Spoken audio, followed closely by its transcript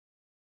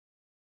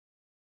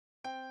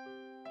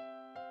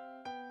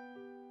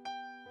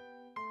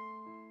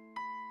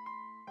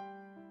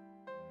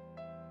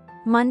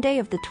Monday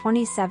of the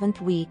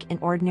 27th week in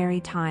Ordinary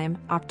Time,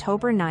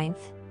 October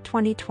 9th,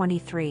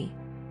 2023.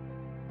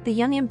 The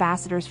Young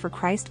Ambassadors for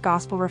Christ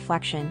Gospel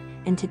Reflection.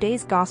 In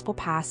today's Gospel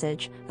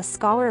passage, a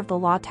scholar of the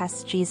law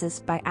tests Jesus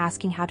by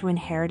asking how to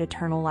inherit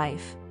eternal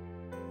life.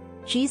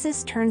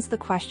 Jesus turns the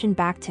question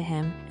back to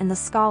him, and the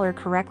scholar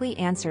correctly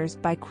answers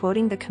by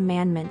quoting the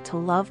commandment to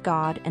love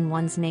God and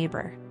one's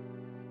neighbor.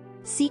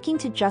 Seeking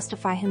to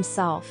justify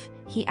himself,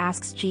 he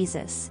asks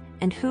Jesus,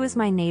 "And who is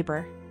my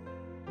neighbor?"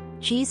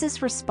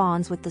 Jesus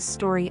responds with the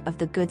story of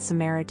the Good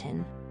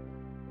Samaritan.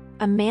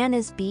 A man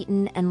is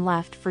beaten and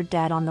left for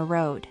dead on the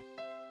road.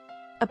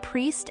 A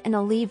priest and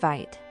a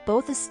Levite,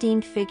 both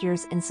esteemed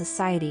figures in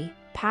society,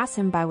 pass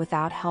him by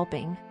without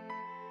helping.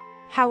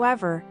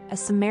 However, a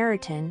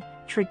Samaritan,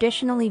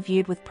 traditionally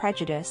viewed with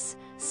prejudice,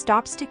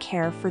 stops to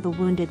care for the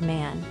wounded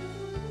man.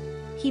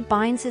 He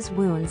binds his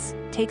wounds,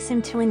 takes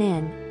him to an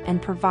inn,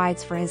 and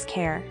provides for his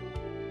care.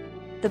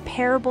 The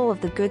parable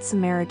of the Good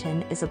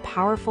Samaritan is a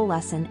powerful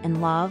lesson in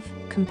love,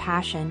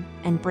 compassion,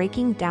 and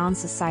breaking down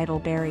societal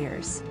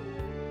barriers.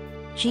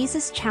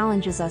 Jesus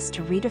challenges us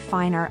to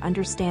redefine our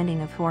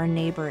understanding of who our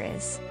neighbor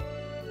is.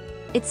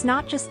 It's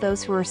not just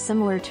those who are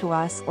similar to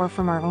us or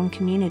from our own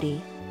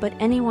community, but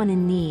anyone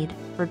in need,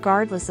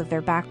 regardless of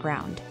their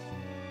background.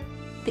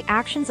 The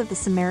actions of the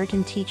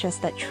Samaritan teach us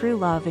that true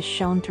love is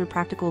shown through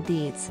practical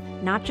deeds,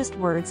 not just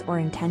words or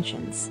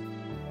intentions.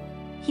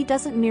 He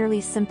doesn't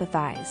merely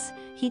sympathize,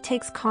 he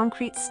takes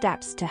concrete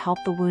steps to help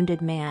the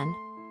wounded man.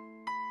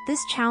 This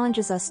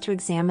challenges us to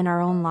examine our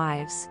own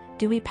lives.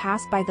 Do we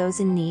pass by those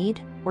in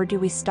need, or do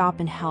we stop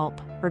and help,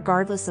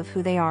 regardless of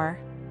who they are?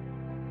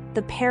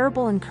 The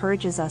parable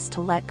encourages us to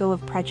let go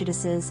of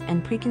prejudices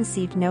and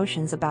preconceived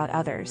notions about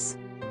others.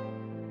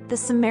 The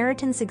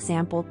Samaritan's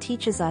example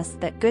teaches us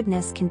that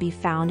goodness can be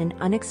found in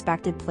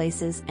unexpected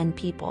places and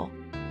people.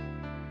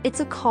 It's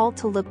a call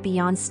to look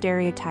beyond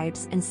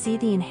stereotypes and see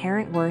the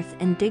inherent worth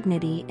and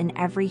dignity in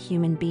every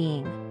human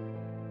being.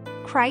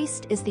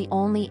 Christ is the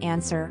only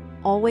answer,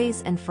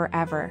 always and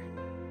forever.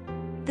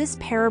 This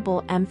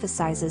parable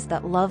emphasizes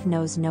that love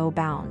knows no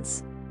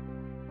bounds.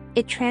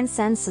 It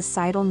transcends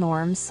societal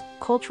norms,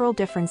 cultural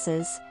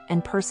differences,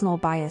 and personal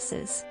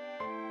biases.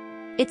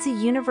 It's a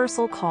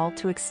universal call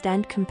to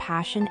extend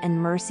compassion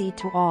and mercy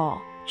to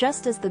all,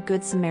 just as the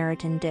Good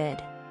Samaritan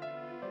did.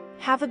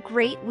 Have a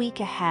great week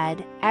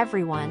ahead,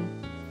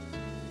 everyone.